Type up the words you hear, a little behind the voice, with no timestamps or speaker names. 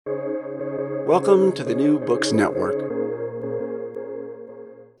Welcome to the New Books Network.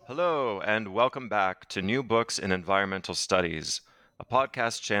 Hello, and welcome back to New Books in Environmental Studies, a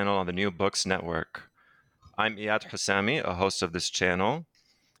podcast channel on the New Books Network. I'm Iyad Hussami, a host of this channel.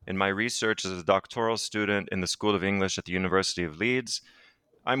 In my research as a doctoral student in the School of English at the University of Leeds,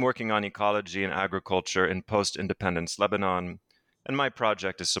 I'm working on ecology and agriculture in post-independence Lebanon, and my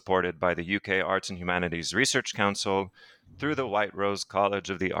project is supported by the UK Arts and Humanities Research Council through the White Rose College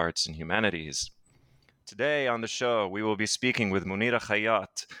of the Arts and Humanities. Today on the show, we will be speaking with Munira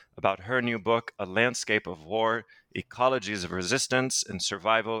Khayyat about her new book, A Landscape of War, Ecologies of Resistance and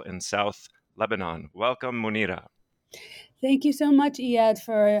Survival in South Lebanon. Welcome, Munira. Thank you so much, Iyad,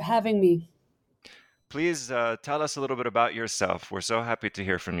 for having me. Please tell us a little bit about yourself. We're so happy to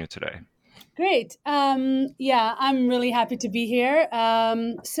hear from you today. Great. I'm really happy to be here.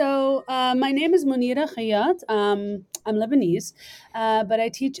 My name is Munira Khayyat. I'm Lebanese, but I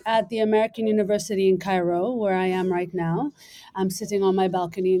teach at the American University in Cairo, where I am right now. I'm sitting on my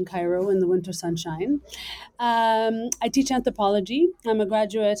balcony in Cairo in the winter sunshine. I teach anthropology. I'm a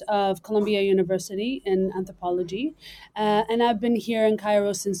graduate of Columbia University in anthropology, and I've been here in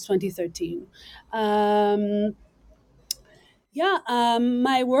Cairo since 2013.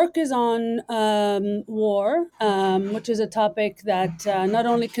 My work is on war, which is a topic that not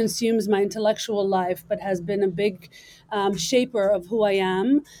only consumes my intellectual life, but has been a big shaper of who I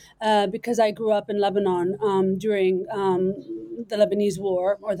am, because I grew up in Lebanon during the Lebanese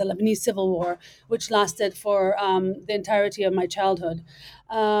War, or the Lebanese Civil War, which lasted for the entirety of my childhood.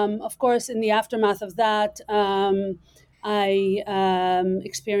 Of course, in the aftermath of that, I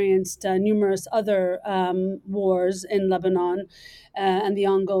experienced numerous other wars in Lebanon and the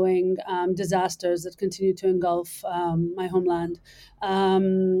ongoing disasters that continue to engulf my homeland.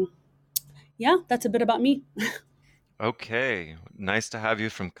 That's a bit about me. Okay, nice to have you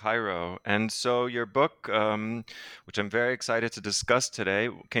from Cairo. And so your book, which I'm very excited to discuss today,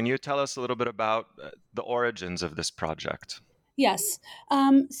 can you tell us a little bit about the origins of this project? Yes.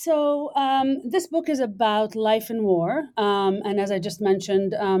 This book is about life in war. And as I just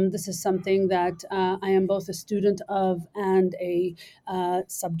mentioned, this is something that I am both a student of and a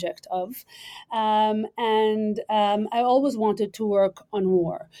subject of. I always wanted to work on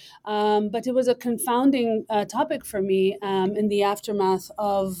war. But it was a confounding topic for me in the aftermath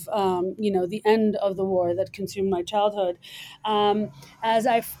of, the end of the war that consumed my childhood, as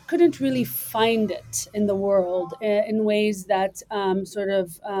I couldn't really find it in the world in ways that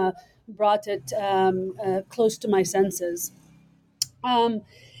brought it close to my senses.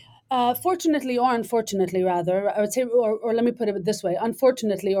 Fortunately or unfortunately, rather, I would say, or let me put it this way: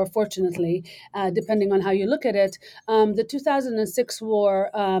 unfortunately or fortunately, depending on how you look at it, the 2006 war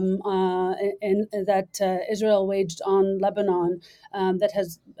that Israel waged on Lebanon, that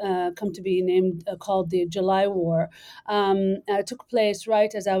has come to be named called the July War, took place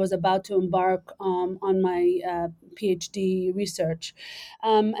right as I was about to embark on my PhD research.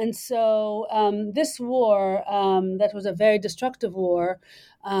 This war, that was a very destructive war,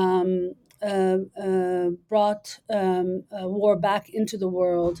 brought war back into the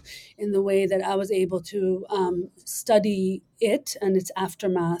world in the way that I was able to study it and its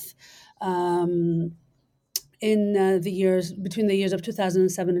aftermath in the years between the years of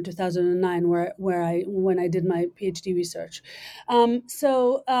 2007 and 2009, when I did my PhD research.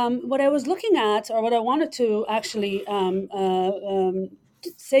 What I was looking at, or what I wanted to actually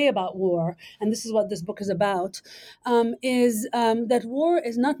say about war, and this is what this book is about, is that war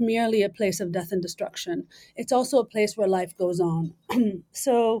is not merely a place of death and destruction. It's also a place where life goes on.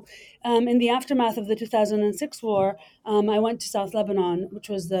 In the aftermath of the 2006 war, I went to South Lebanon, which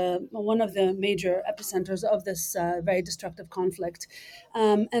was one of the major epicenters of this very destructive conflict.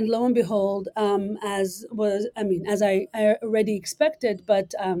 And lo and behold, as I already expected,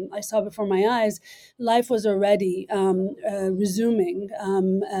 but I saw before my eyes, life was already resuming,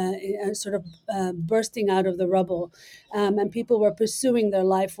 bursting out of the rubble, and people were pursuing their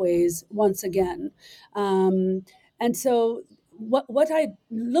life ways once again. What I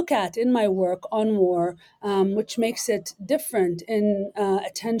look at in my work on war, which makes it different in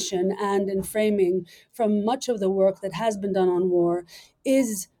attention and in framing from much of the work that has been done on war,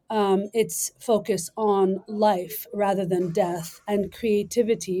 is its focus on life rather than death, and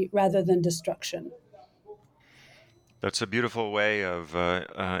creativity rather than destruction. That's a beautiful way of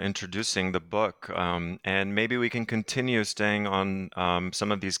introducing the book. And maybe we can continue staying on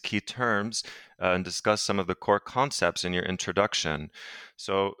some of these key terms and discuss some of the core concepts in your introduction.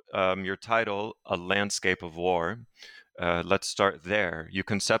 So, your title, A Landscape of War, let's start there. You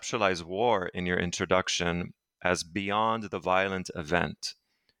conceptualize war in your introduction as beyond the violent event.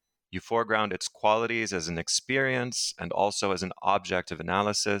 You foreground its qualities as an experience and also as an object of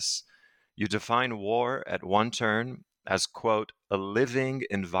analysis. You define war at one turn as, quote, a living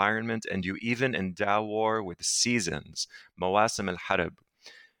environment, and you even endow war with seasons, mawasim al-harb.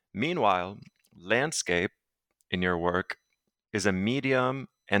 Meanwhile, landscape in your work is a medium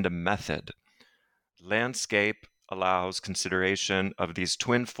and a method. Landscape allows consideration of these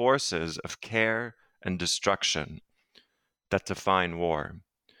twin forces of care and destruction that define war.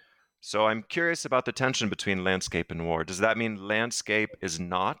 So I'm curious about the tension between landscape and war. Does that mean landscape is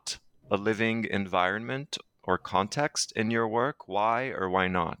not a living environment or context in your work? Why or why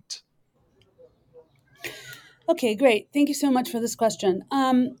not? Okay, great. Thank you so much for this question.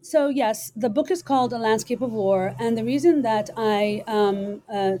 So yes, the book is called A Landscape of War, and the reason that I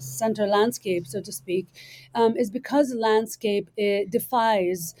center landscape, so to speak, is because landscape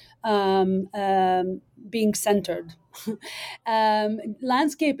defies being centered.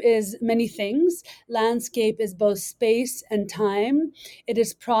 Landscape is many things. Landscape is both space and time. It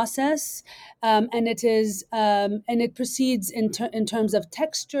is process, and it proceeds in terms of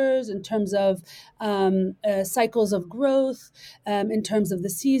textures, in terms of cycles of growth, in terms of the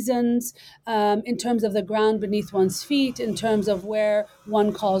seasons, in terms of the ground beneath one's feet, in terms of where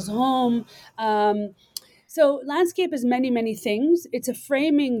one calls home. So landscape is many, many things. It's a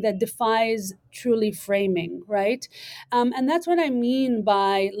framing that defies truly framing, right? And that's what I mean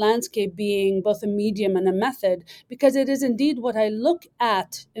by landscape being both a medium and a method, because it is indeed what I look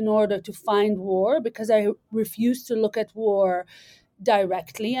at in order to find war, because I refuse to look at war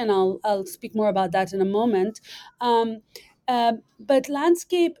directly, and I'll speak more about that in a moment. But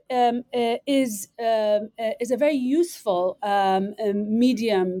landscape is a very useful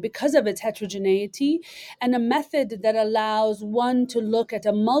medium because of its heterogeneity, and a method that allows one to look at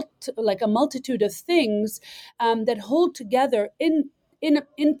a multitude of things that hold together in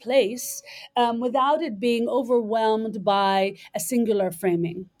place without it being overwhelmed by a singular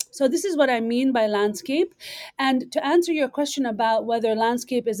framing. So this is what I mean by landscape. And to answer your question about whether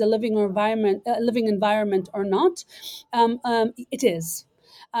landscape is a living environment or not, it is.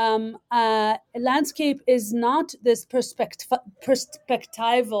 Landscape is not this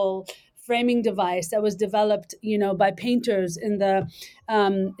perspectival framing device that was developed, by painters in the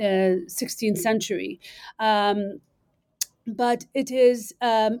 16th century. But it is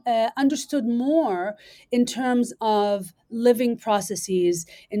understood more in terms of living processes,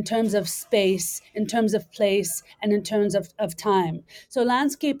 in terms of space, in terms of place, and in terms of time. So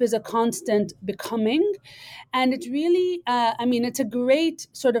landscape is a constant becoming, and it really, it's a great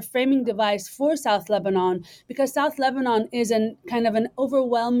sort of framing device for South Lebanon, because South Lebanon is an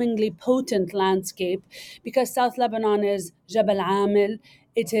overwhelmingly potent landscape, because South Lebanon is Jabal Amil,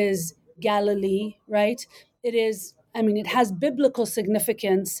 it is Galilee, right? It has biblical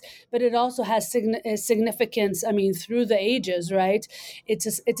significance, but it also has significance, through the ages, right?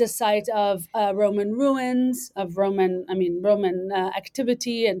 It's a site of Roman ruins, of Roman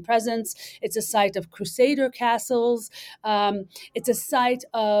activity and presence. It's a site of Crusader castles. It's a site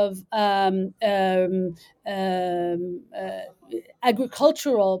of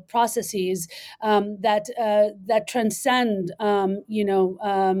agricultural processes that transcend, the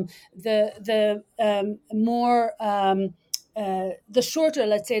more the shorter,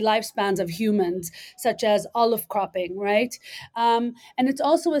 let's say, lifespans of humans, such as olive cropping, right? And it's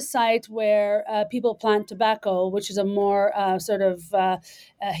also a site where people plant tobacco, which is a more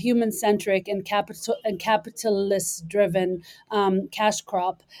human-centric and capitalist-driven cash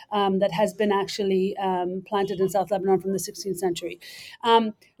crop that has been actually planted in South Lebanon from the 16th century.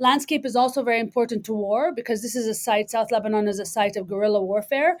 Landscape is also very important to war, because this is a site. South Lebanon is a site of guerrilla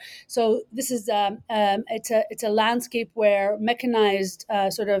warfare. So this is it's a landscape where mechanized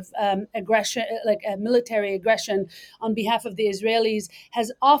aggression, like military aggression on behalf of the Israelis,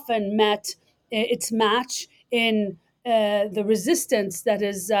 has often met its match in the resistance that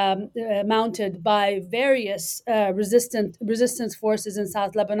is mounted by various resistance forces in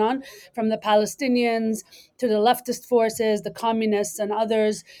South Lebanon, from the Palestinians to the leftist forces, the communists and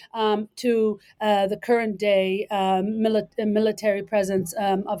others, to the current day military presence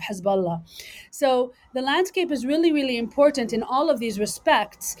of Hezbollah. So the landscape is really, really important in all of these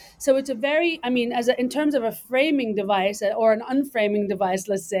respects. So it's a very, in terms of a framing device or an unframing device,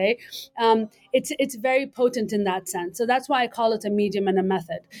 let's say, it's very potent in that sense. So that's why I call it a medium and a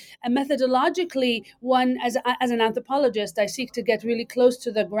method. And methodologically, as an anthropologist, I seek to get really close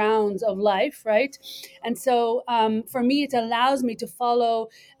to the grounds of life, right? And so for me, it allows me to follow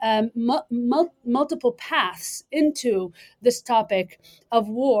multiple paths into this topic of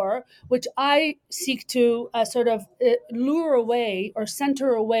war, which I seek seek to sort of lure away or center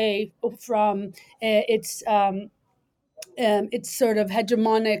away from its sort of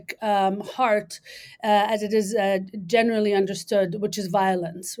hegemonic heart, as it is generally understood, which is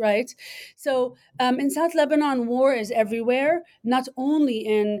violence, right? So in South Lebanon, war is everywhere, not only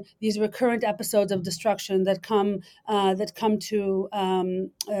in these recurrent episodes of destruction that come to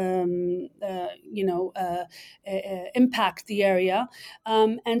impact the area,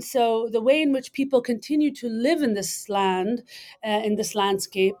 and so the way in which people continue to live in this land, in this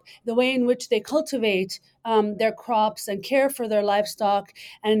landscape, the way in which they cultivate their crops and care for their livestock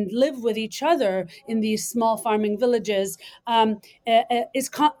and live with each other in these small farming villages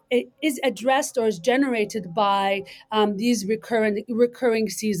is addressed or is generated by these recurring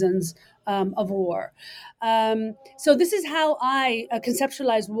seasons of war. So this is how I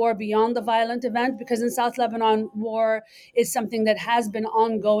conceptualize war beyond the violent event, because in South Lebanon, war is something that has been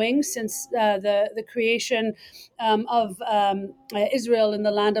ongoing since the creation of Israel in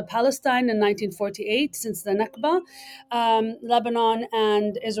the land of Palestine in 1948, since the Nakba. Lebanon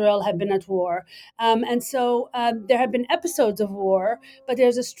and Israel have been at war. And so there have been episodes of war, but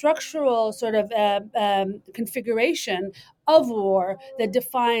there's a structural sort of configuration of war that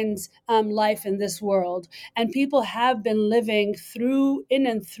defines life in this world, and people have been living in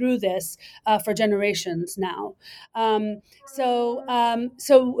and through this for generations now. So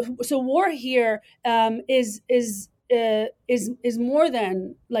war here is more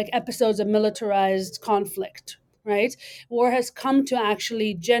than like episodes of militarized conflict. Right, war has come to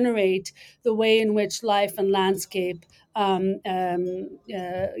actually generate the way in which life and landscape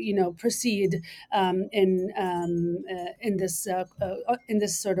proceed in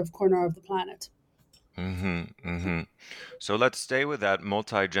this sort of corner of the planet. So let's stay with that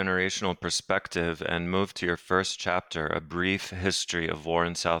multi-generational perspective and move to your first chapter, A Brief History of War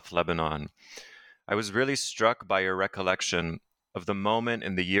in South Lebanon. I was really struck by your recollection of the moment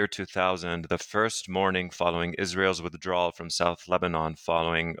in the year 2000, the first morning following Israel's withdrawal from South Lebanon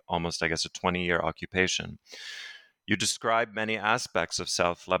following almost, I guess, a 20-year occupation. You describe many aspects of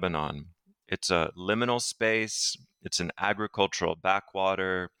South Lebanon. It's a liminal space, it's an agricultural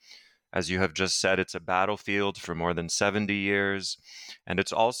backwater. As you have just said, it's a battlefield for more than 70 years, and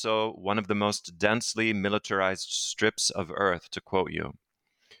it's also one of the most densely militarized strips of earth, to quote you.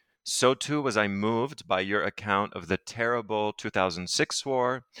 So too was I moved by your account of the terrible 2006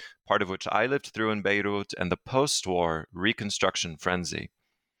 war, part of which I lived through in Beirut, and the post-war reconstruction frenzy.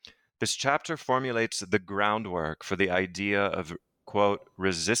 This chapter formulates the groundwork for the idea of, quote,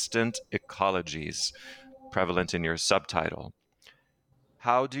 resistant ecologies, prevalent in your subtitle.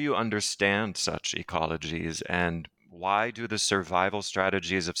 How do you understand such ecologies, and why do the survival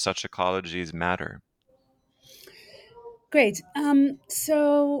strategies of such ecologies matter? Great.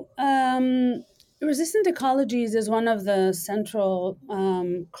 Resistant ecologies is one of the central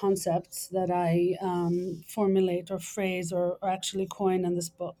concepts that I formulate or phrase or actually coin in this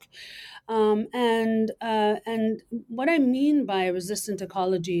book. And what I mean by resistant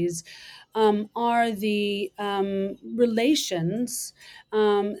ecologies are the relations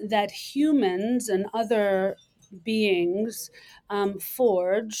that humans and other beings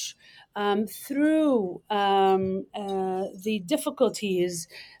forge through the difficulties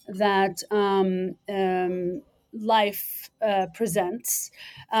that life presents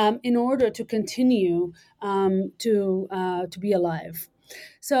in order to continue to be alive.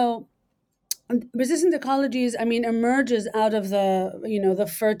 So resistant ecologies, emerges out of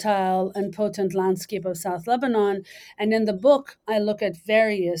the fertile and potent landscape of South Lebanon. And in the book, I look at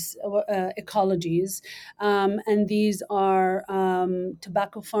various ecologies, and these are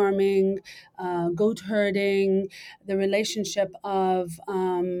tobacco farming, goat herding, the relationship of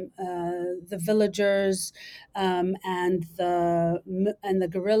the villagers and the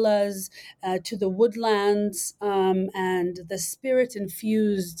guerrillas to the woodlands and the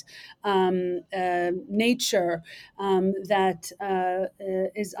spirit-infused nature that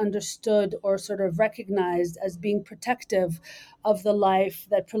is understood or sort of recognized as being protective of the life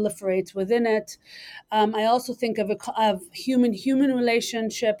that proliferates within it. I also think of human-human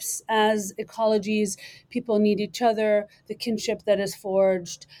relationships as ecologies. People need each other, the kinship that is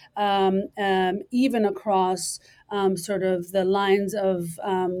forged, even across sort of the lines of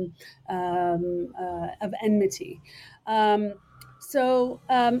enmity. So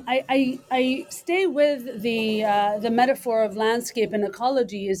I stay with the metaphor of landscape and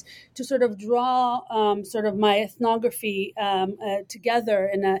ecologies to sort of draw sort of my ethnography together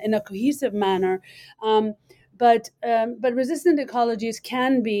in a cohesive manner. but resistant ecologies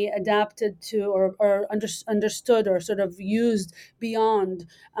can be adapted to or understood or sort of used beyond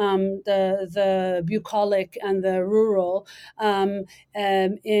the bucolic and the rural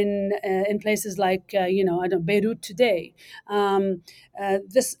in places like I don't Beirut today.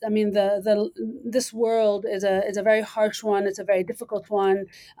 This world is a very harsh one. It's a very difficult one.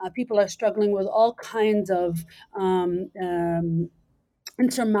 People are struggling with all kinds of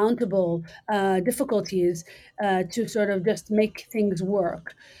insurmountable difficulties to sort of just make things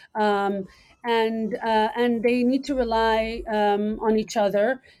work. And they need to rely on each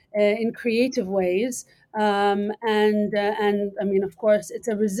other in creative ways. And I mean, of course, it's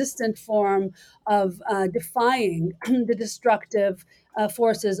a resistant form of defying the destructive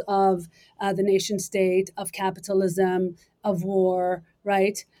forces of the nation state, of capitalism, of war,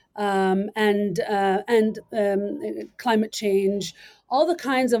 right? And climate change, all the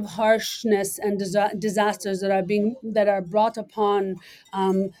kinds of harshness and disasters that are brought upon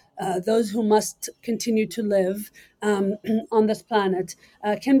those who must continue to live on this planet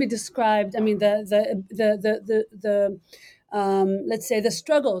can be described. I mean, the let's say the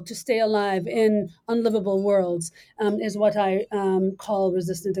struggle to stay alive in unlivable worlds is what I call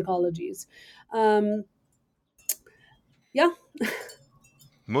resistant ecologies. Yeah.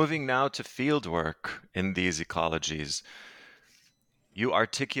 Moving now to fieldwork in these ecologies. You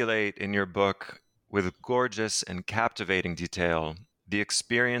articulate in your book with gorgeous and captivating detail the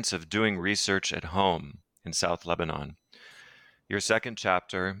experience of doing research at home in South Lebanon. Your second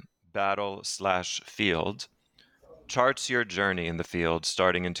chapter, Battle/Field, charts your journey in the field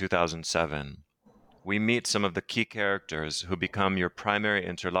starting in 2007. We meet some of the key characters who become your primary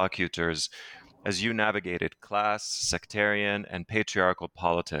interlocutors as you navigated class, sectarian, and patriarchal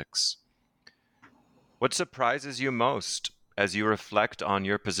politics. What surprises you most as you reflect on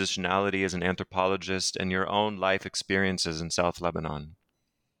your positionality as an anthropologist and your own life experiences in South Lebanon?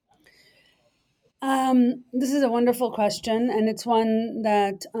 This is a wonderful question, and it's one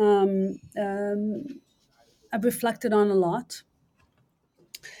that I've reflected on a lot.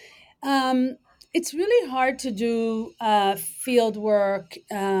 It's really hard to do field work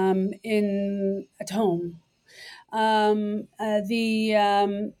at home.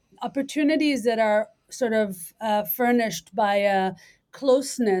 The opportunities that are sort of furnished by a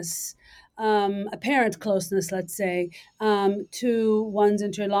closeness, apparent closeness, let's say, to one's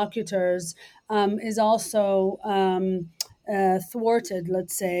interlocutors is also thwarted,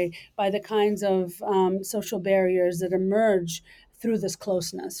 let's say, by the kinds of social barriers that emerge through this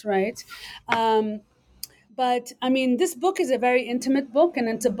closeness, right? But I mean, this book is a very intimate book, and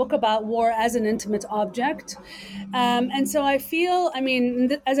it's a book about war as an intimate object. And so I feel, I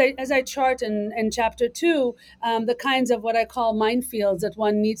mean, as I chart in chapter 2, the kinds of what I call minefields that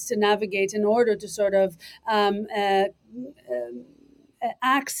one needs to navigate in order to sort of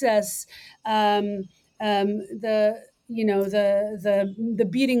access the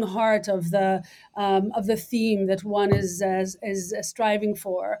beating heart of the theme that one is striving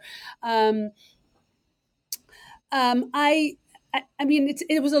for. I mean,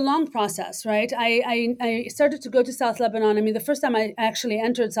 it was a long process, right? I started to go to South Lebanon. I mean, the first time I actually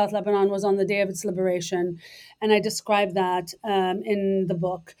entered South Lebanon was on the day of its liberation, and I described that in the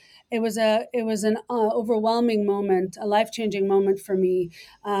book. It was an overwhelming moment, a life-changing moment for me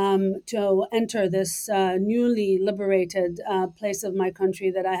to enter this newly liberated place of my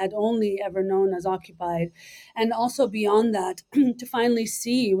country that I had only ever known as occupied, and also beyond that, to finally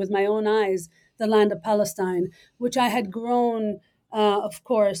see with my own eyes the land of Palestine, which I had grown, of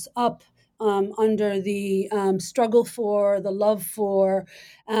course, up under the struggle for, the love for,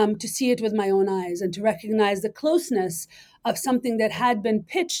 to see it with my own eyes and to recognize the closeness of something that had been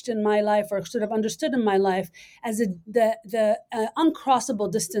pitched in my life or sort of understood in my life as the uncrossable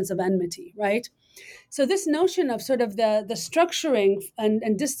distance of enmity, right? So this notion of sort of the structuring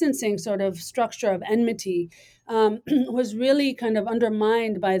and distancing sort of structure of enmity was really kind of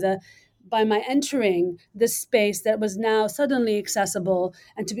undermined by my entering this space that was now suddenly accessible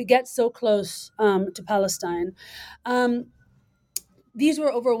and to get so close to Palestine. These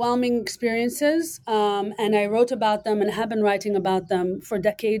were overwhelming experiences, and I wrote about them and have been writing about them for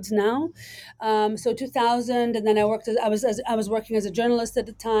decades now. So 2000, and then I was working as a journalist at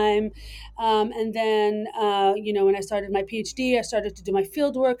the time, and then when I started my PhD, I started to do my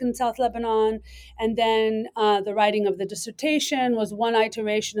field work in South Lebanon, and then the writing of the dissertation was one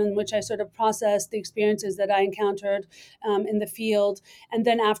iteration in which I sort of processed the experiences that I encountered in the field, and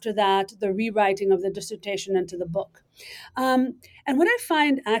then after that, the rewriting of the dissertation into the book. And what I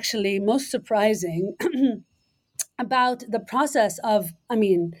find actually most surprising about the process of, I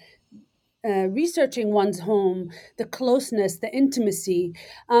mean, researching one's home, the closeness, the intimacy,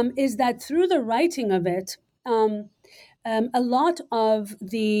 is that through the writing of it, a lot of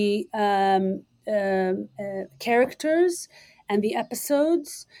the characters and the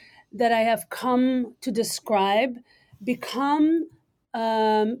episodes that I have come to describe become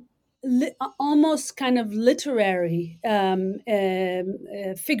almost kind of literary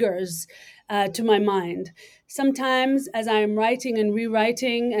figures to my mind. Sometimes, as I'm writing and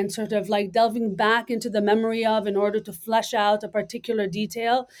rewriting and sort of like delving back into the memory of in order to flesh out a particular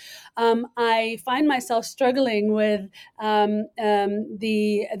detail, I find myself struggling with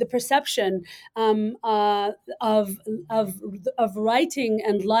the perception of writing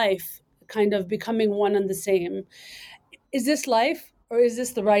and life kind of becoming one and the same. Is this life, or is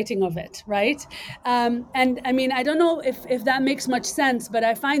this the writing of it, right? And I mean, I don't know if that makes much sense, but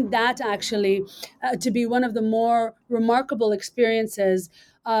I find that actually to be one of the more remarkable experiences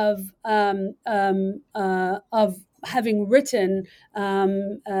of having written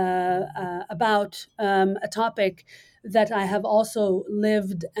about a topic that I have also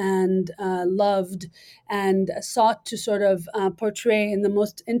lived and loved and sought to sort of portray in the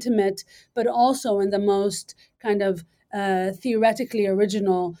most intimate, but also in the most kind of theoretically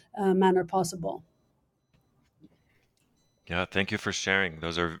original manner possible. Yeah, thank you for sharing.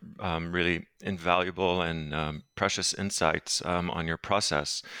 Those are really invaluable and precious insights on your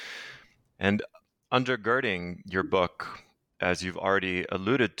process. And undergirding your book, as you've already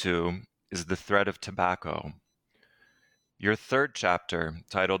alluded to, is the thread of tobacco. Your third chapter,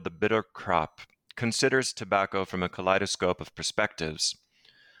 titled The Bitter Crop, considers tobacco from a kaleidoscope of perspectives: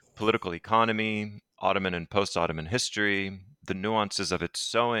 political economy, Ottoman and post-Ottoman history, the nuances of its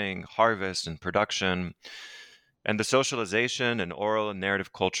sowing, harvest, and production, and the socialization and oral and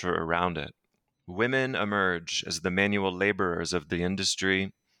narrative culture around it. Women emerge as the manual laborers of the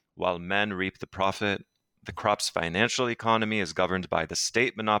industry, while men reap the profit. The crop's financial economy is governed by the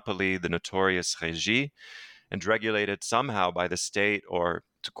state monopoly, the notorious régie, and regulated somehow by the state, or,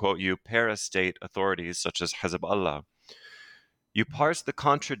 to quote you, para-state authorities such as Hezbollah. You parse the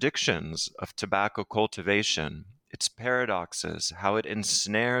contradictions of tobacco cultivation, its paradoxes, how it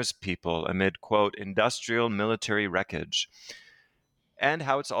ensnares people amid, quote, industrial military wreckage, and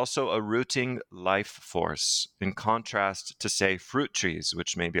how it's also a rooting life force, in contrast to, say, fruit trees,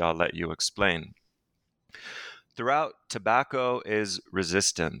 which maybe I'll let you explain. Throughout, tobacco is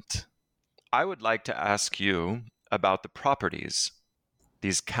resistant. I would like to ask you about the properties,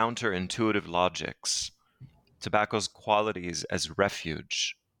 these counterintuitive logics, tobacco's qualities as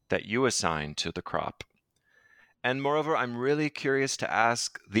refuge that you assign to the crop. And moreover, I'm really curious to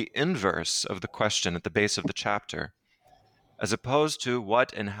ask the inverse of the question at the base of the chapter. As opposed to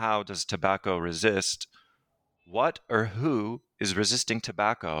what and how does tobacco resist, what or who is resisting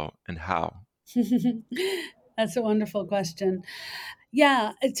tobacco and how? That's a wonderful question.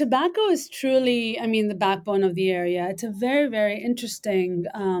 Yeah, tobacco is truly, I mean, the backbone of the area. It's a very, very interesting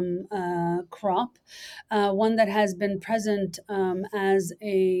crop, one that has been present as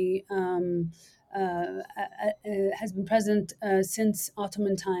a has been present since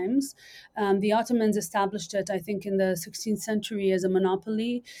Ottoman times. The Ottomans established it, I think, in the 16th century as a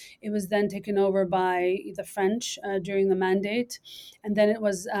monopoly. It was then taken over by the French during the Mandate, and then it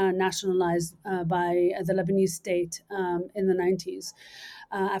was nationalized by the Lebanese state in the 90s.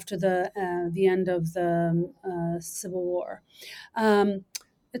 After the end of the Civil War.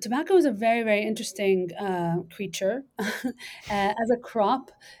 The tobacco is a very, very interesting creature. As a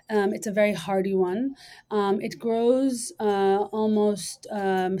crop, it's a very hardy one. It grows almost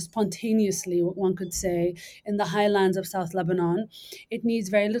spontaneously, one could say, in the highlands of South Lebanon. It needs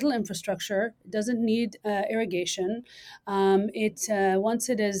very little infrastructure. It doesn't need irrigation. Once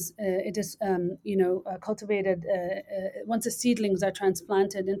it is cultivated. Once the seedlings are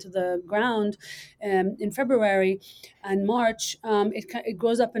transplanted into the ground in February and March, it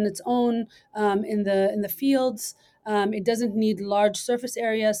grows up in its own in the fields. It doesn't need large surface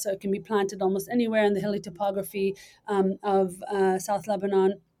areas, so it can be planted almost anywhere in the hilly topography of South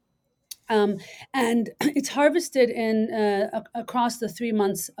Lebanon. And it's harvested in across the 3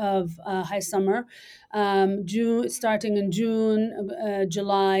 months of high summer, starting in June,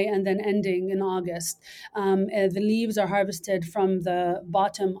 July, and then ending in August. The leaves are harvested from the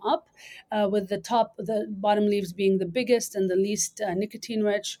bottom up, with the bottom leaves being the biggest and the least nicotine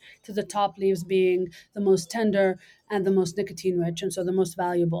rich, to the top leaves being the most tender and the most nicotine rich, and so the most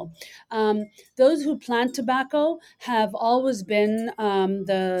valuable. Those who plant tobacco have always been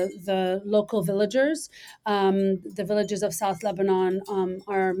the local villagers. The villages of South Lebanon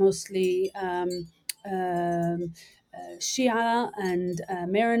are mostly Shia and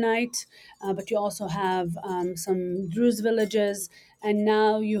Maronite, but you also have some Druze villages, and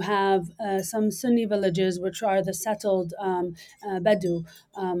now you have some Sunni villages, which are the settled Bedou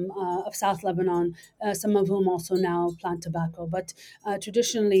of South Lebanon, some of whom also now plant tobacco. But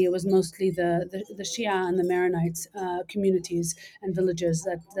traditionally, it was mostly the Shia and the Maronites communities and villages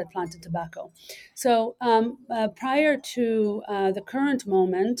that planted tobacco. So prior to the current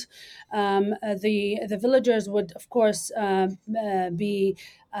moment, the villagers would, of course, be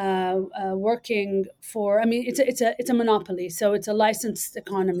working for. I mean, it's a monopoly, so it's a licensed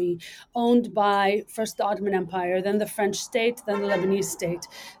economy owned by first the Ottoman Empire, then the French state, then the Lebanese state.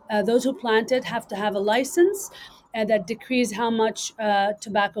 Those who plant it have to have a license. That decrees how much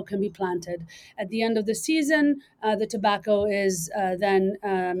tobacco can be planted. At the end of the season, the tobacco is then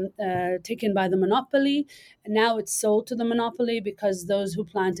taken by the monopoly. Now it's sold to the monopoly because those who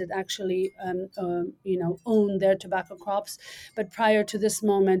plant it actually, own their tobacco crops. But prior to this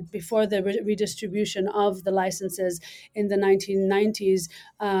moment, before the redistribution of the licenses in the 1990s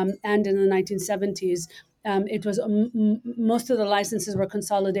and in the 1970s, it was most of the licenses were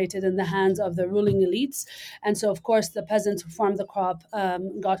consolidated in the hands of the ruling elites, and so of course the peasants who farmed the crop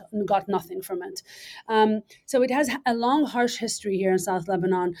got nothing from it. So it has a long, harsh history here in South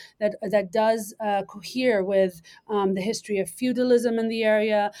Lebanon that does cohere with the history of feudalism in the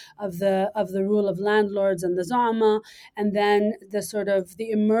area, of the rule of landlords and the Zama, and then the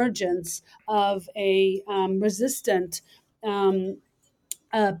emergence of a resistant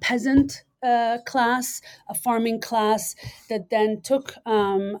peasant class, a farming class that then took,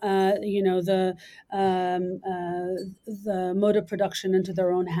 the mode of production into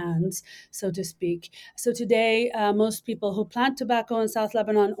their own hands, so to speak. So today, most people who plant tobacco in South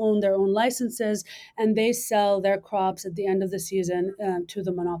Lebanon own their own licenses, and they sell their crops at the end of the season to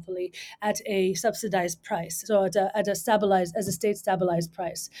the monopoly at a subsidized price. So at a state stabilized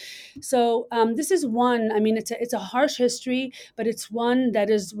price. So this is one. I mean, it's a harsh history, but it's one that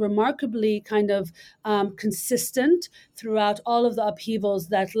is remarkably kind of consistent throughout all of the upheavals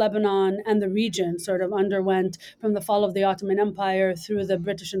that Lebanon and the region sort of underwent, from the fall of the Ottoman Empire through the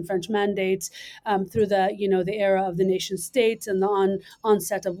British and French mandates, through the era of the nation states and the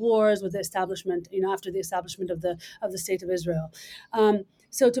onset of wars with the establishment, after the establishment of the state of Israel.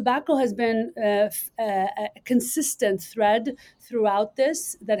 So tobacco has been a consistent thread throughout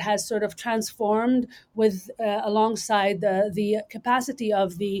this that has sort of transformed with alongside the capacity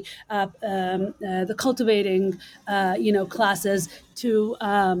of the cultivating classes to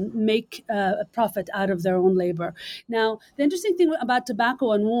make a profit out of their own labor. Now, the interesting thing about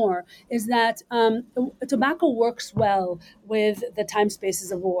tobacco and war is that tobacco works well with the time spaces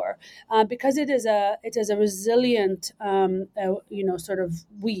of war because it is a resilient sort of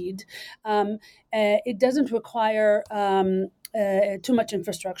weed. It doesn't require too much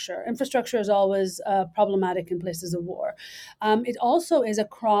infrastructure. Infrastructure is always problematic in places of war. It also is a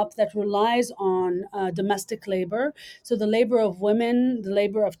crop that relies on domestic labor, so the labor of women, the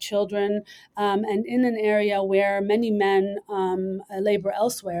labor of children, and in an area where many men labor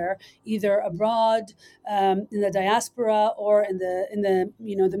elsewhere, either abroad, in the diaspora, or in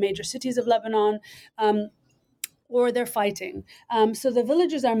the major cities of Lebanon. Or they're fighting. So the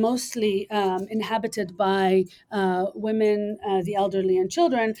villages are mostly inhabited by women, the elderly, and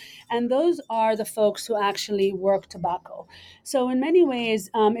children, and those are the folks who actually work tobacco. So in many ways,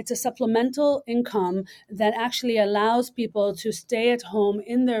 it's a supplemental income that actually allows people to stay at home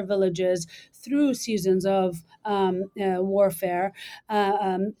in their villages through seasons of warfare,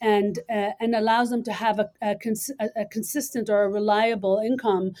 and allows them to have a consistent or a reliable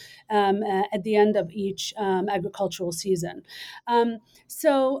income at the end of each agricultural season.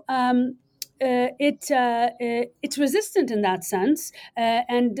 It's resistant in that sense,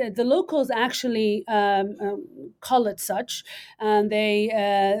 and the locals actually call it such. They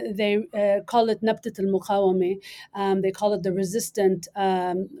call it nabtat al-muqawama. They call it the resistant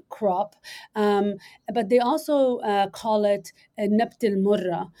crop, but they also call it nabt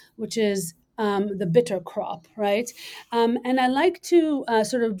al-murra, which is the bitter crop, right? And I like to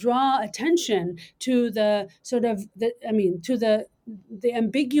sort of draw attention to the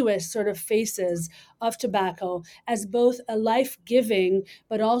ambiguous sort of faces of tobacco as both a life-giving,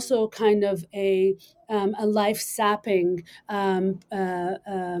 but also kind of a life-sapping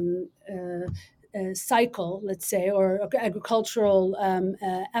cycle, let's say, or agricultural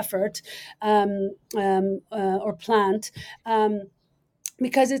effort or plant.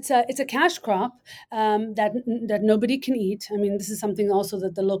 Because it's a cash crop that nobody can eat. I mean, this is something also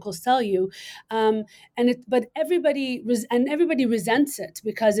that the locals tell you, but everybody resents it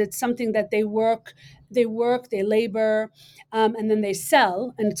because it's something that they work they work, they labor, and then they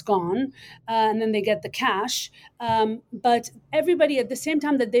sell, and it's gone, and then they get the cash. But everybody, at the same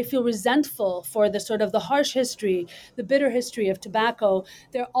time that they feel resentful for the sort of the harsh history, the bitter history of tobacco,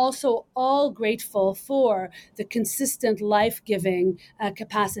 they're also all grateful for the consistent life-giving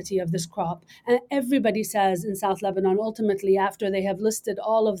capacity of this crop. And everybody says in South Lebanon, ultimately, after they have listed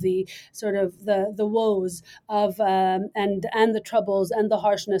all of the sort of the woes of and the troubles and the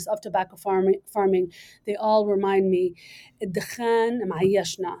harshness of tobacco farming, they all remind me, "الدخان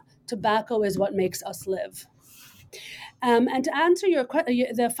معيشنا." Tobacco is what makes us live. And to answer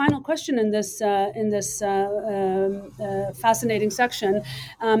the final question in this fascinating section,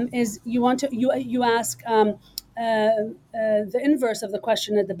 is you ask the inverse of the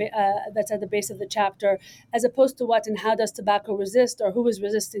question that's at the base of the chapter, as opposed to what and how does tobacco resist, or who is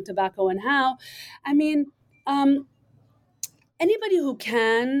resisting tobacco and how. I mean, anybody who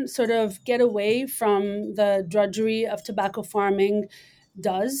can sort of get away from the drudgery of tobacco farming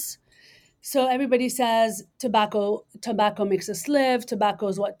does. So everybody says tobacco makes us live, tobacco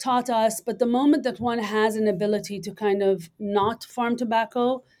is what taught us. But the moment that one has an ability to kind of not farm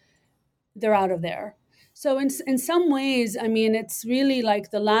tobacco, they're out of there. So in some ways, I mean, it's really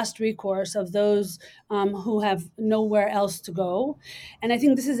like the last recourse of those who have nowhere else to go. And I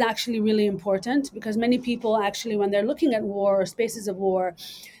think this is actually really important, because many people actually, when they're looking at war or spaces of war,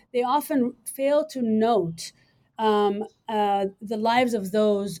 they often fail to note the lives of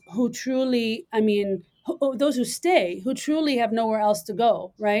those who truly, those who stay, who truly have nowhere else to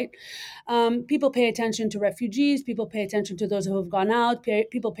go, right? People pay attention to refugees. People pay attention to those who have gone out.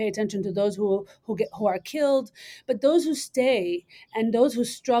 People pay attention to those who are killed. But those who stay, and those who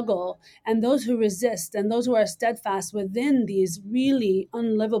struggle, and those who resist, and those who are steadfast within these really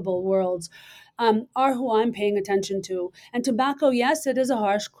unlivable worlds, are who I'm paying attention to. And tobacco, yes, it is a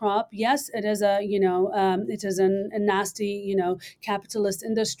harsh crop. Yes, it is a nasty, capitalist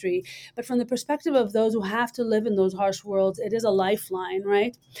industry. But from the perspective of those who have to live in those harsh worlds, it is a lifeline,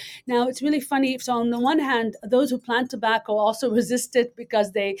 right? Now, it's really funny. So on the one hand, those who plant tobacco also resist it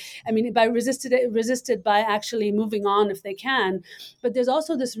because resisted by actually moving on if they can. But there's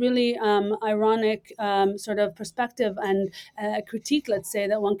also this really ironic sort of perspective and critique, let's say,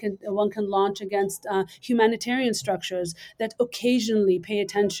 that one can launch against humanitarian structures that occasionally pay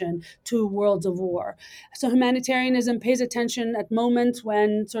attention to worlds of war. So humanitarianism pays attention at moments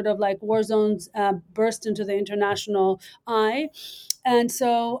when sort of like war zones burst into the international eye. And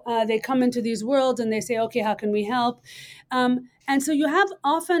so they come into these worlds and they say, okay, how can we help? And so you have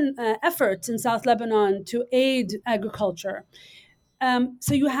often efforts in South Lebanon to aid agriculture.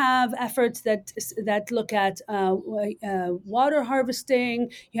 So you have efforts that look at water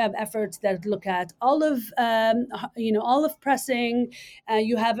harvesting. You have efforts that look at olive pressing.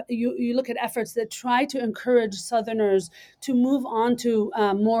 You look at efforts that try to encourage Southerners to move on to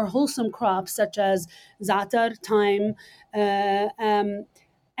more wholesome crops such as za'atar, thyme,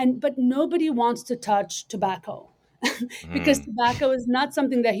 but nobody wants to touch tobacco. Because tobacco is not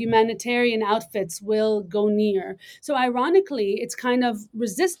something that humanitarian outfits will go near. So ironically, it's kind of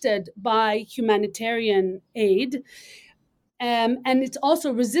resisted by humanitarian aid. And it's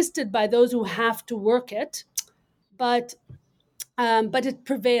also resisted by those who have to work it. But it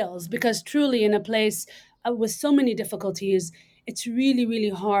prevails, because truly in a place with so many difficulties, it's really,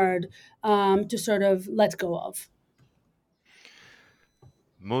 really hard to sort of let go of.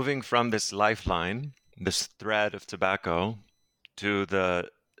 Moving from this lifeline, this thread of tobacco, to the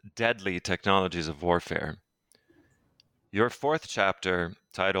deadly technologies of warfare. Your fourth chapter,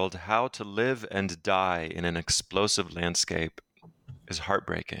 titled How to Live and Die in an Explosive Landscape, is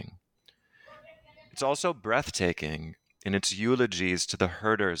heartbreaking. It's also breathtaking in its eulogies to the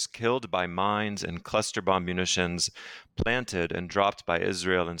herders killed by mines and cluster bomb munitions planted and dropped by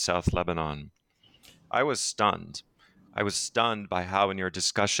Israel in South Lebanon. I was stunned. I was stunned by how, in your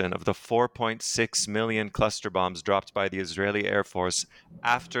discussion of the 4.6 million cluster bombs dropped by the Israeli Air Force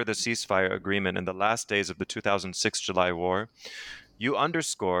after the ceasefire agreement in the last days of the 2006 July war, you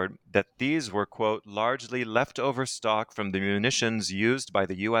underscored that these were, quote, largely leftover stock from the munitions used by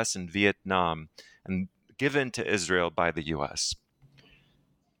the U.S. in Vietnam and given to Israel by the U.S.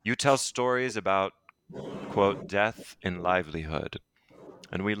 You tell stories about, quote, death in livelihood,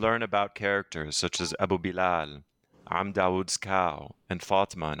 and we learn about characters such as Abu Bilal, Am Dawood's cow, and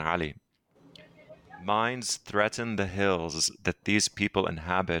Fatima and Ali. Mines threaten the hills that these people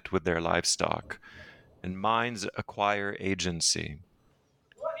inhabit with their livestock, and mines acquire agency.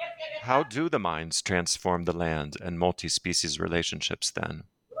 How do the mines transform the land and multi-species relationships then?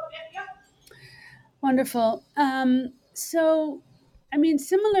 Wonderful. So I mean,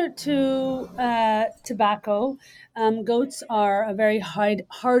 similar to tobacco, goats are a very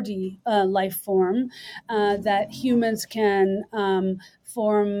hardy life form that humans can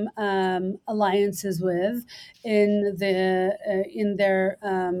form alliances with in their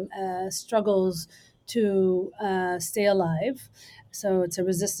struggles to stay alive. So it's a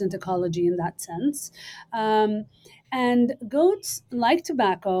resistant ecology in that sense. Um, and goats, like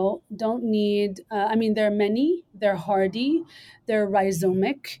tobacco, don't need, I mean, there are many, they're hardy, they're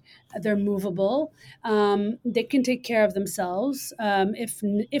rhizomic, they're movable. They can take care of themselves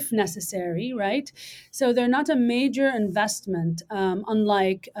if necessary, right? So they're not a major investment,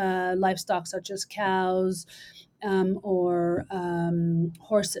 unlike livestock such as cows or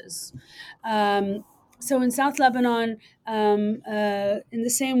horses. So in South Lebanon, in the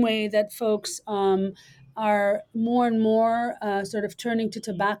same way that folks are more and more sort of turning to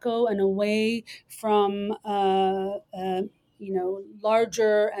tobacco and away from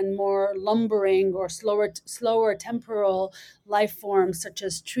larger and more lumbering or slower temporal life forms such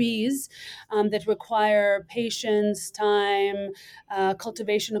as trees that require patience, time,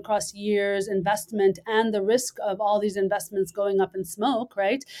 cultivation across years, investment, and the risk of all these investments going up in smoke,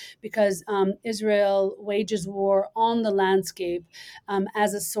 right? Because Israel wages war on the landscape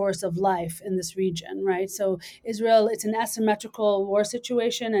as a source of life in this region, right? So Israel, it's an asymmetrical war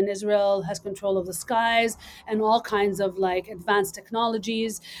situation, and Israel has control of the skies and all kinds of like advanced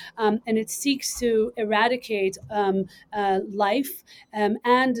technologies, and it seeks to eradicate life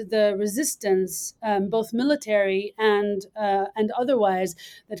and the resistance, both military and otherwise,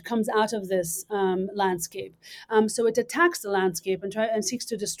 that comes out of this landscape. So it attacks the landscape and seeks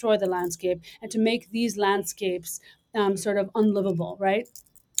to destroy the landscape and to make these landscapes sort of unlivable, right?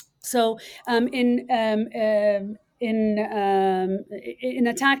 So in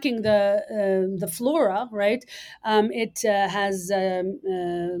attacking the flora, right, it has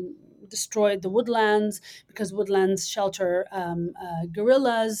destroyed the woodlands because woodlands shelter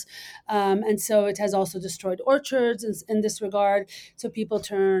gorillas, and so it has also destroyed orchards in this regard. So people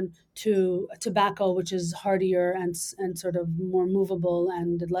turn to tobacco, which is hardier and sort of more movable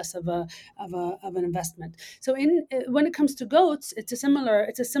and less of an investment. So when it comes to goats, it's a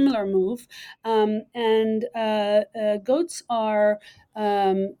similar move, and goats are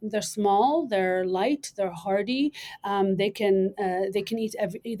they're small, they're light, they're hardy. They can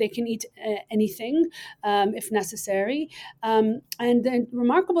eat anything if necessary. And the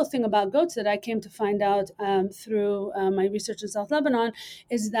remarkable thing about goats that I came to find out through my research in South Lebanon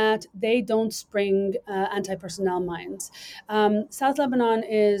is that they don't spring anti-personnel mines. South Lebanon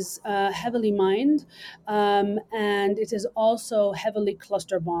is heavily mined, and it is also heavily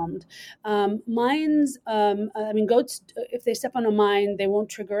cluster bombed. Mines, I mean, goats, if they step on a mine, they won't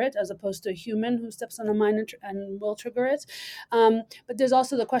trigger it, as opposed to a human who steps on a mine and will trigger it. But there's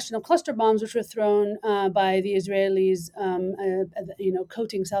also the question of cluster bombs, which were thrown by the Israelis,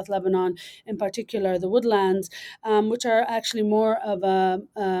 coating South Lebanon, in particular the woodlands, which are actually more of a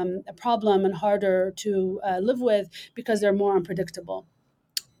problem and harder to live with because they're more unpredictable.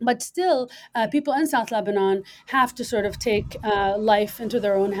 But still, people in South Lebanon have to sort of take life into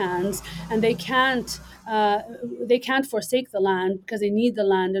their own hands, and they can't forsake the land because they need the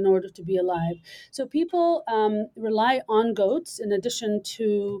land in order to be alive. So people rely on goats in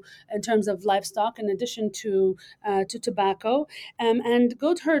terms of livestock, in addition to tobacco, and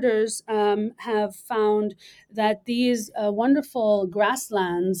goat herders have found that these wonderful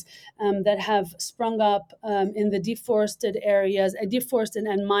grasslands that have sprung up in the deforested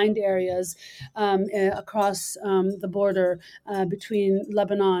and mined areas across the border between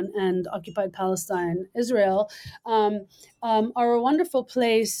Lebanon and occupied Palestine, Israel, are a wonderful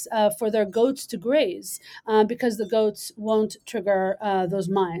place for their goats to graze because the goats won't trigger those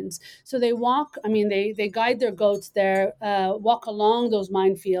mines. So they guide their goats there, walk along those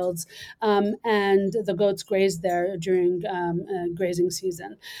minefields, and the goats graze there during grazing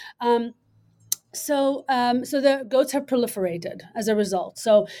season. So the goats have proliferated as a result.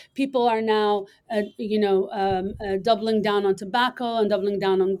 So people are now, doubling down on tobacco and doubling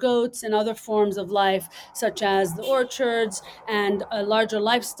down on goats and other forms of life, such as the orchards and larger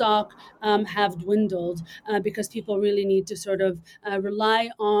livestock, have dwindled because people really need to sort of rely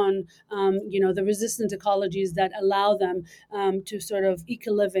on, the resistant ecologies that allow them to sort of eke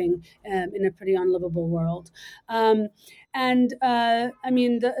a living in a pretty unlivable world.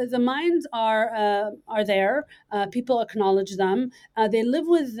 The mines are there. People acknowledge them. They live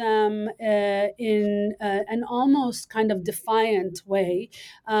with them in an almost kind of defiant way.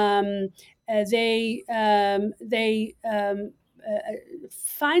 They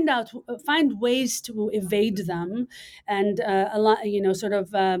find ways to evade them, and a lot,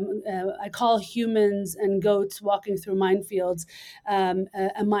 I call humans and goats walking through minefields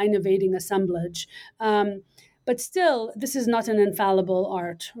a mine evading assemblage. But still, this is not an infallible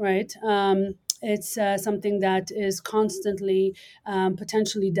art, right? It's something that is constantly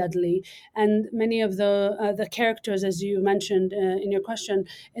potentially deadly, and many of the characters, as you mentioned in your question,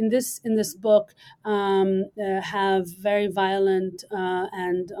 in this book have very violent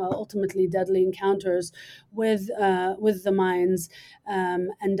and ultimately deadly encounters with the mines,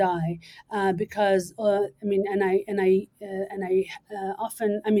 and die because and I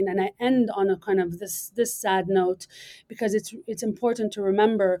often, and I end on a kind of this sad note, because it's important to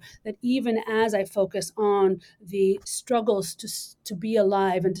remember that even as I focus on the struggles to be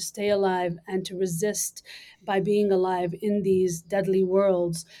alive and to stay alive and to resist by being alive in these deadly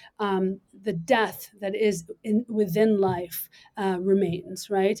worlds, the death that is within life remains,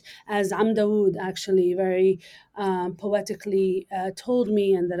 right? As Amdawood actually very poetically told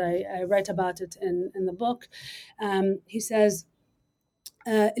me, and that I write about it in the book. He says,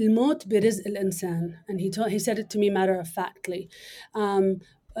 الموت برزق الإنسان, and he said it to me matter of factly.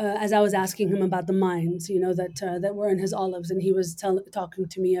 As I was asking him about the mines, that were in his olives, and he was talking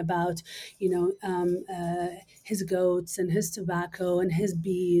to me about, his goats and his tobacco and his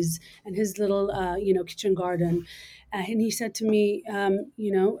bees and his little, kitchen garden, and he said to me,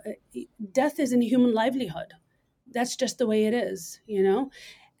 death is in human livelihood. That's just the way it is,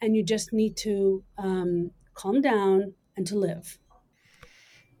 and you just need to calm down and to live.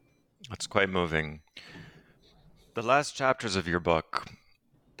 That's quite moving. The last chapters of your book,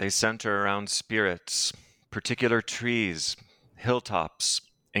 they center around spirits, particular trees, hilltops,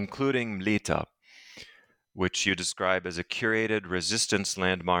 including Mlita, which you describe as a curated resistance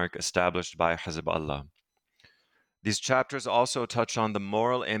landmark established by Hizb These chapters also touch on the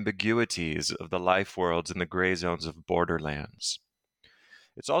moral ambiguities of the life worlds in the gray zones of borderlands.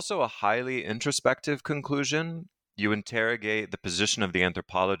 It's also a highly introspective conclusion. You interrogate the position of the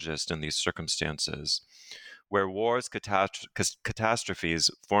anthropologist in these circumstances, where wars, catastrophes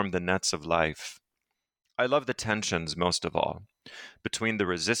form the nets of life. I love the tensions most of all, between the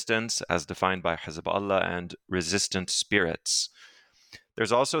resistance, as defined by Hizb and resistant spirits.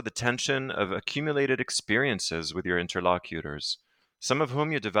 There's also the tension of accumulated experiences with your interlocutors, some of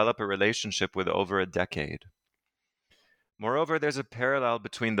whom you develop a relationship with over a decade. Moreover, there's a parallel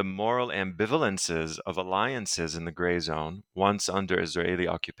between the moral ambivalences of alliances in the gray zone, once under Israeli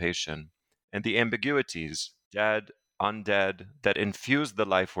occupation, and the ambiguities, dead, undead, that infuse the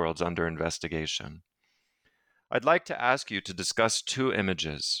life worlds under investigation. I'd like to ask you to discuss two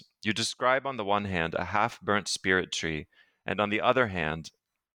images. You describe on the one hand a half-burnt spirit tree, and on the other hand,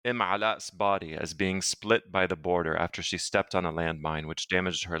 Alaa's body as being split by the border after she stepped on a landmine which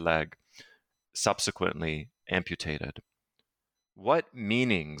damaged her leg, subsequently amputated. What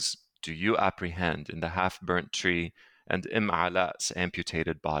meanings do you apprehend in the half-burnt tree and Alaa's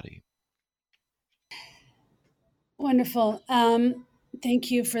amputated body? Wonderful.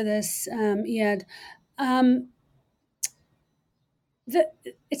 Thank you for this, Iyad.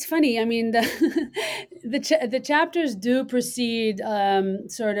 It's funny. I mean, the chapters do proceed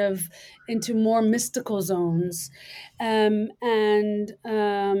sort of into more mystical zones, and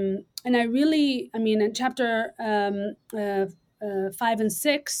I really, in chapter 5 and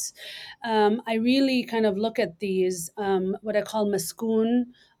 6, I really kind of look at these what I call maskoon,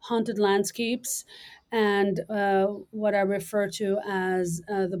 haunted landscapes, and what I refer to as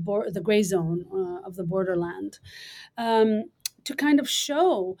the gray zone of the borderland. To kind of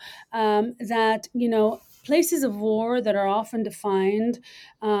show that, places of war that are often defined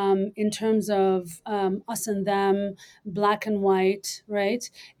in terms of us and them, black and white, right?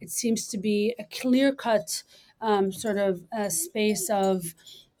 It seems to be a clear-cut sort of space of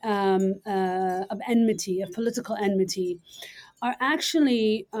enmity, of political enmity, are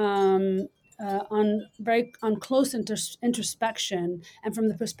actually on close introspection, and from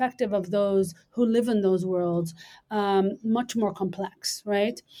the perspective of those who live in those worlds, much more complex,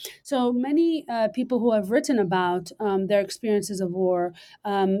 right? So many people who have written about their experiences of war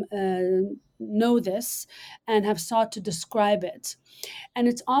know this and have sought to describe it. And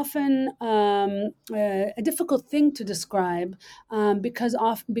it's often a difficult thing to describe because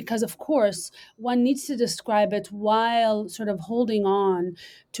of course, one needs to describe it while sort of holding on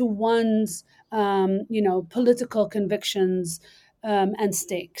to one's, political convictions and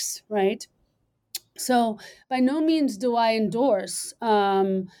stakes, right? So by no means do I endorse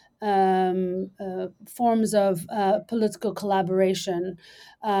forms of political collaboration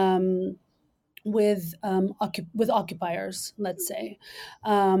with occupiers, let's say.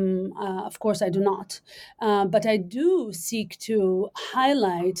 Of course, I do not, but I do seek to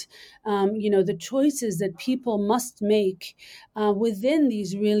highlight, the choices that people must make within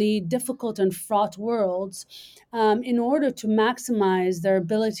these really difficult and fraught worlds, in order to maximize their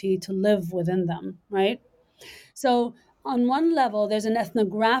ability to live within them. Right. So, on one level, there's an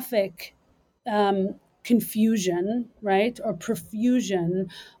ethnographic confusion, right, or profusion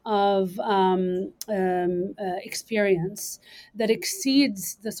of experience that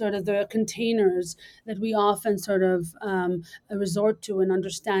exceeds the sort of the containers that we often sort of resort to in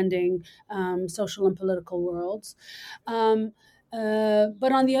understanding social and political worlds. But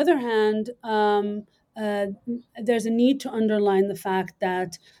on the other hand, there's a need to underline the fact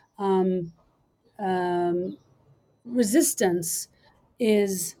that um, resistance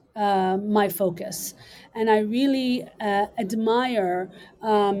is my focus, and I really admire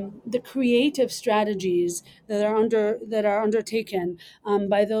the creative strategies that are undertaken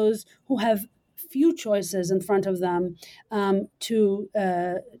by those who have few choices in front of them, to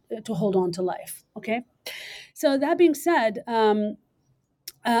hold on to life. Okay, so that being said.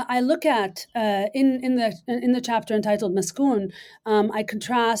 I look at in the chapter entitled Maskoon, I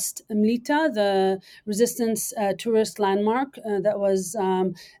contrast Mlita, the resistance tourist landmark that was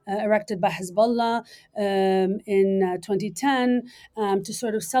erected by Hezbollah in 2010 to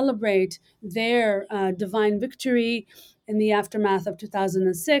sort of celebrate their divine victory in the aftermath of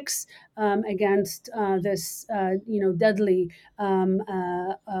 2006 against this deadly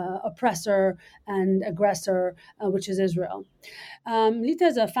oppressor and aggressor, which is Israel. Lita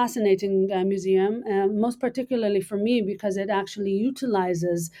is a fascinating museum, most particularly for me because it actually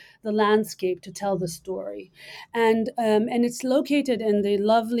utilizes the landscape to tell the story, and it's located in the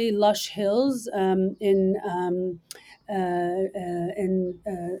lovely lush hills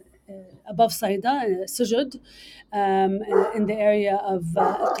above Saida, Sujud, in the area of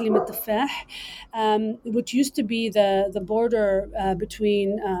Iqlim al-Tafah, which used to be the border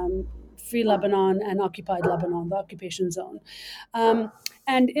between Free Lebanon and occupied Lebanon, the occupation zone.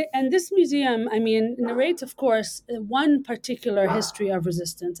 And this museum, narrates, of course, one particular history of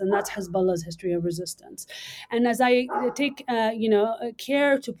resistance, and that's Hezbollah's history of resistance. And as I take,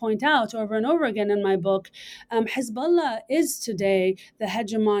 care to point out over and over again in my book, Hezbollah is today the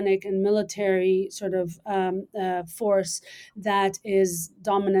hegemonic and military sort of force that is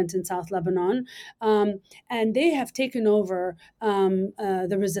dominant in South Lebanon, and they have taken over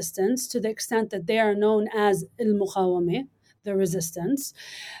the resistance to the extent that they are known as al-Muqawameh, the resistance.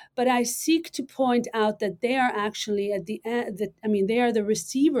 But I seek to point out that they are actually at the end, they are the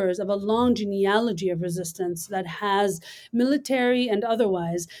receivers of a long genealogy of resistance that has, military and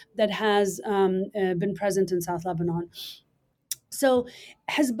otherwise, that has been present in South Lebanon. So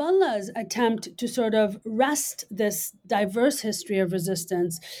Hezbollah's attempt to sort of wrest this diverse history of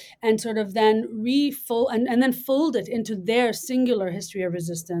resistance and sort of then and then fold it into their singular history of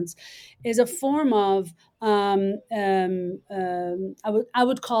resistance is a form of I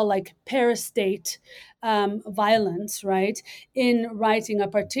would call like parastate violence, right, in writing a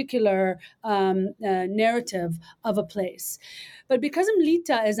particular narrative of a place. But because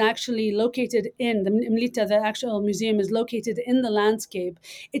Mlita is actually located in the actual museum is located in the landscape,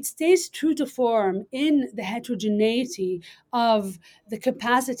 it stays true to form in the heterogeneity of the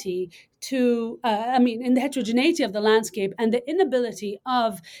capacity to, in the heterogeneity of the landscape and the inability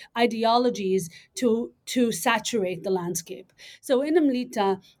of ideologies to saturate the landscape. So in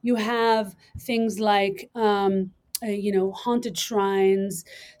Mlita, you have things like haunted shrines,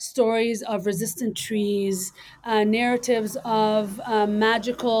 stories of resistant trees, narratives of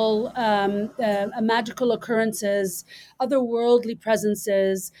magical occurrences, otherworldly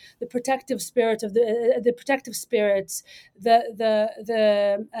presences, the protective spirit of the protective spirits, the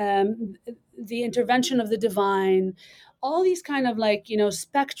intervention of the divine. All these kind of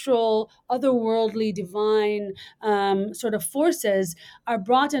spectral, otherworldly, divine sort of forces are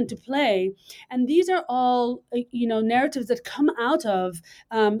brought into play, and these are all narratives that come out of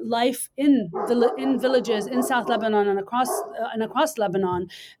life in villages in South Lebanon and across Lebanon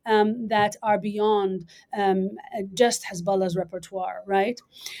that are beyond just Hezbollah's repertoire, right?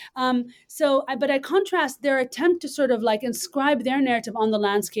 But I contrast their attempt to sort of inscribe their narrative on the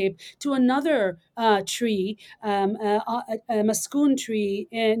landscape to another tree, a Maskoon tree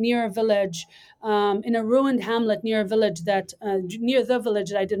near a village, in a ruined hamlet near a village near the village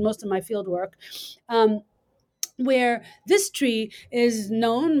that I did most of my field work. Where this tree is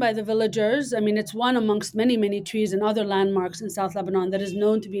known by the villagers. It's one amongst many, many trees and other landmarks in South Lebanon that is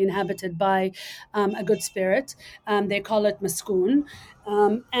known to be inhabited by a good spirit. They call it Maskoon.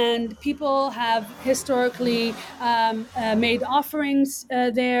 And people have historically made offerings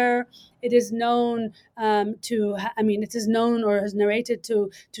there. It is known it is known or is narrated to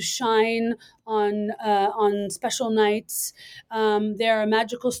shine on special nights. There are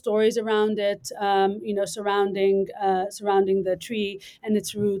magical stories around it, surrounding the tree and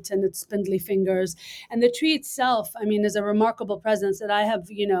its roots and its spindly fingers. And the tree itself, is a remarkable presence that I have,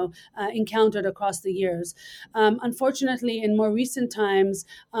 encountered across the years. Unfortunately, in more recent times,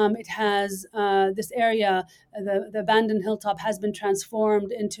 it has this area, the abandoned hilltop, has been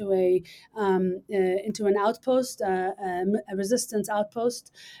transformed into an outpost, a resistance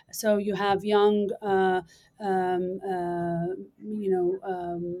outpost. So you have young,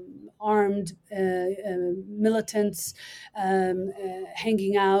 armed militants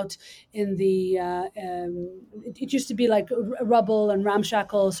hanging out in the. It used to be like rubble and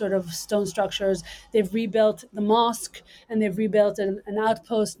ramshackle sort of stone structures. They've rebuilt the mosque and they've rebuilt an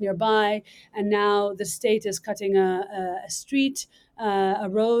outpost nearby, and now the state is cutting a street, a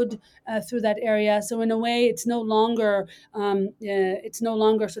road through that area. So in a way, it's no longer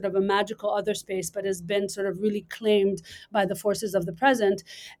sort of a magical other space, but has been sort of really claimed by the forces of the present.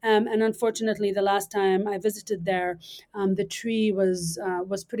 And unfortunately, the last time I visited there, the tree was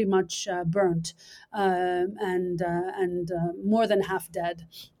pretty much burnt and more than half dead.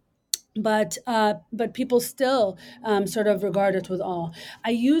 But people still sort of regard it with awe.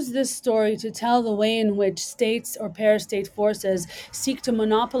 I use this story to tell the way in which states or parastate forces seek to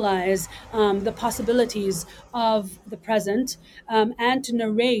monopolize the possibilities of the present, and to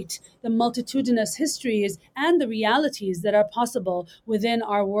narrate the multitudinous histories and the realities that are possible within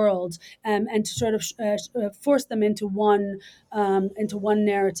our world, and to sort of force them into one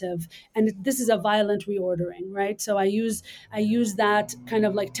narrative. And this is a violent reordering, right? So I use that kind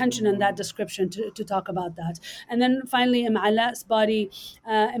of like tension and that description to talk about that. And then finally, Alaa's body.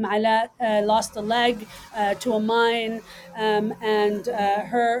 Ala lost a leg to a mine, and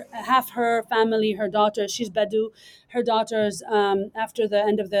half her family, her daughters, she's Badu, her daughters, after the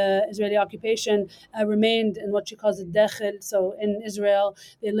end of the Israeli occupation, remained in what she calls the Dakhel. So in Israel,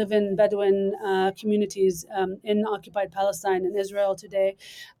 they live in Bedouin communities in occupied Palestine and Israel today.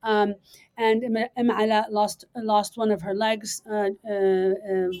 And Ala lost one of her legs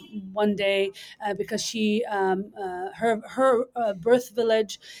one day because her birth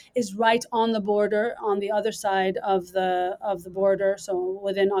village is right on the border, on the other side of the border, so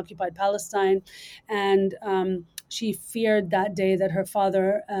within occupied Palestine, and she feared that day that her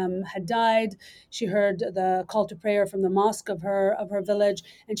father had died. She heard the call to prayer from the mosque of her village,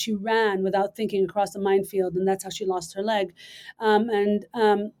 and she ran without thinking across the minefield, and that's how she lost her leg.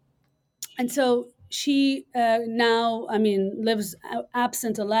 And so she now, lives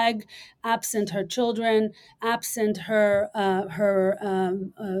absent a leg, absent her children, absent her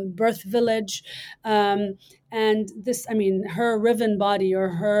birth village, and this, her riven body or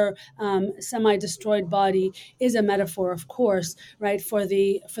her semi-destroyed body is a metaphor, of course, right, for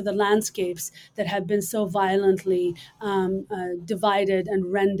the landscapes that have been so violently divided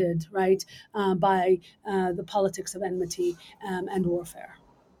and rended, right, by the politics of enmity and warfare.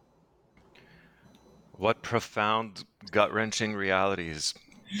 What profound, gut-wrenching realities.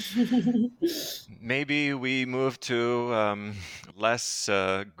 Maybe we move to less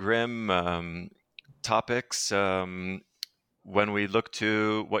grim topics when we look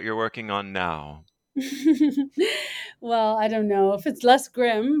to what you're working on now. Well, I don't know if it's less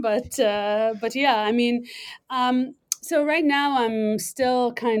grim, but yeah, so right now I'm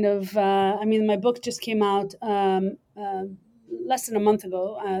still kind of, my book just came out less than a month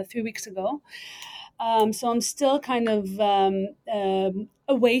ago, 3 weeks ago. So I'm still kind of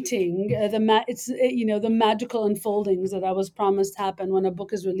awaiting the magical unfoldings that I was promised happen when a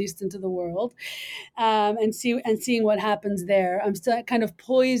book is released into the world, and seeing what happens there. I'm still kind of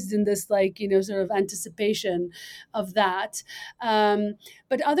poised in this sort of anticipation of that.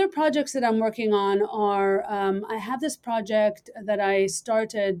 But other projects that I'm working on are I have this project that I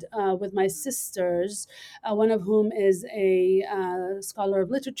started with my sisters, one of whom is a scholar of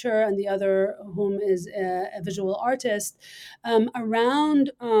literature and the other whom is a visual artist, around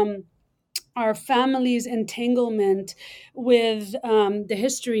our family's entanglement with the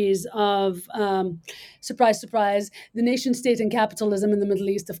histories of, surprise, surprise, the nation state and capitalism in the Middle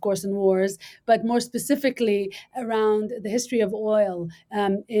East, of course, in wars, but more specifically around the history of oil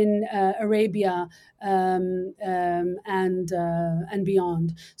in Arabia and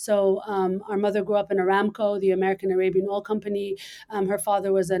beyond. So our mother grew up in Aramco, the American Arabian Oil Company. Her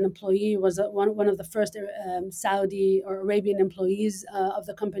father was an employee, was one of the first Saudi or Arabian employees of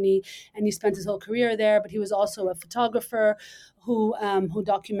the company, and he spent his whole career there. But he was also a photographer who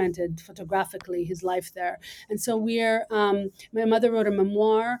documented photographically his life there. And so my mother wrote a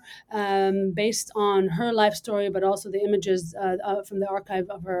memoir based on her life story, but also the images from the archive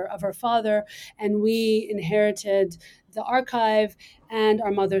of her father. And we inherited the archive and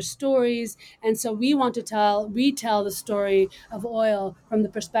our mother's stories. And so we want to retell the story of oil from the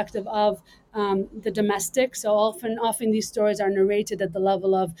perspective of the domestic. So often these stories are narrated at the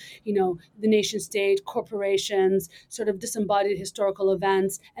level of, the nation state, corporations, sort of disembodied historical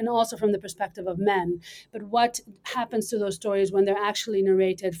events, and also from the perspective of men. But what happens to those stories when they're actually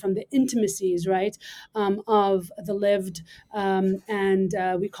narrated from the intimacies, right, of the lived, and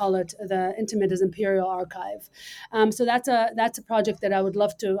we call it the Intimate as Imperial Archive. So that's a project that I would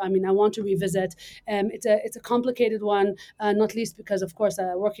love to. I want to revisit. It's a complicated one, not least because, of course,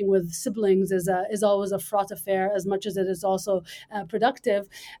 working with siblings is always a fraught affair, as much as it is also productive.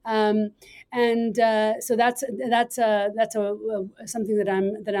 So that's something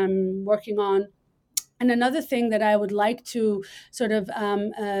that I'm working on. And another thing that I would like to sort of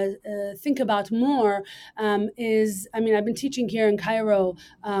think about more is, I've been teaching here in Cairo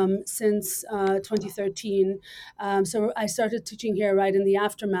since 2013. So I started teaching here right in the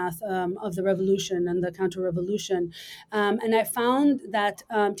aftermath of the revolution and the counter-revolution. And I found that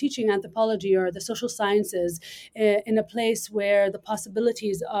teaching anthropology or the social sciences in a place where the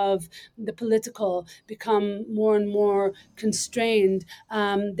possibilities of the political become more and more constrained,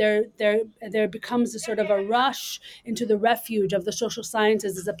 there becomes a sort of a rush into the refuge of the social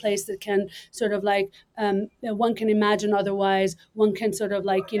sciences as a place that can sort of like one can imagine otherwise, one can sort of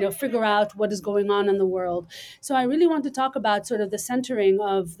like figure out what is going on in the world. So I really want to talk about sort of the centering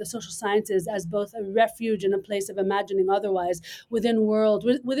of the social sciences as both a refuge and a place of imagining otherwise within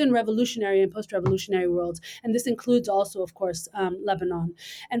revolutionary and post-revolutionary worlds, and this includes also, of course, Lebanon.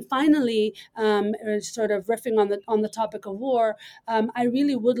 And finally, sort of riffing on the topic of war, I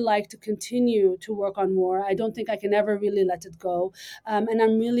really would like to continue to work on war. I don't think I can ever really let it go. And I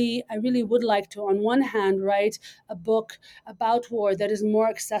really would like to, on one hand, write a book about war that is more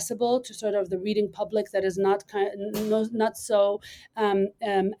accessible to sort of the reading public, that is not so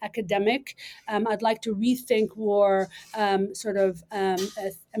academic. I'd like to rethink war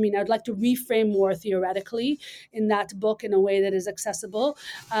I'd like to reframe war theoretically in that book in a way that is accessible.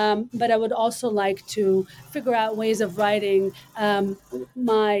 But I would also like to figure out ways of writing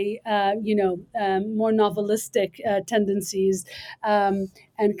my more novelistic tendencies,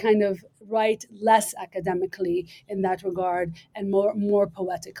 and kind of write less academically in that regard and more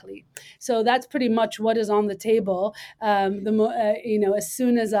poetically. So that's pretty much what is on the table. As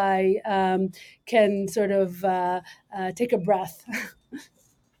soon as I can sort of take a breath.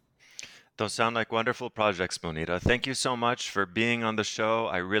 Those sound like wonderful projects, Monita. Thank you so much for being on the show.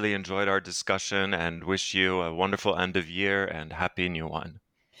 I really enjoyed our discussion and wish you a wonderful end of year and happy new one.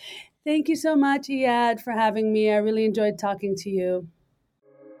 Thank you so much, Iyad, for having me. I really enjoyed talking to you.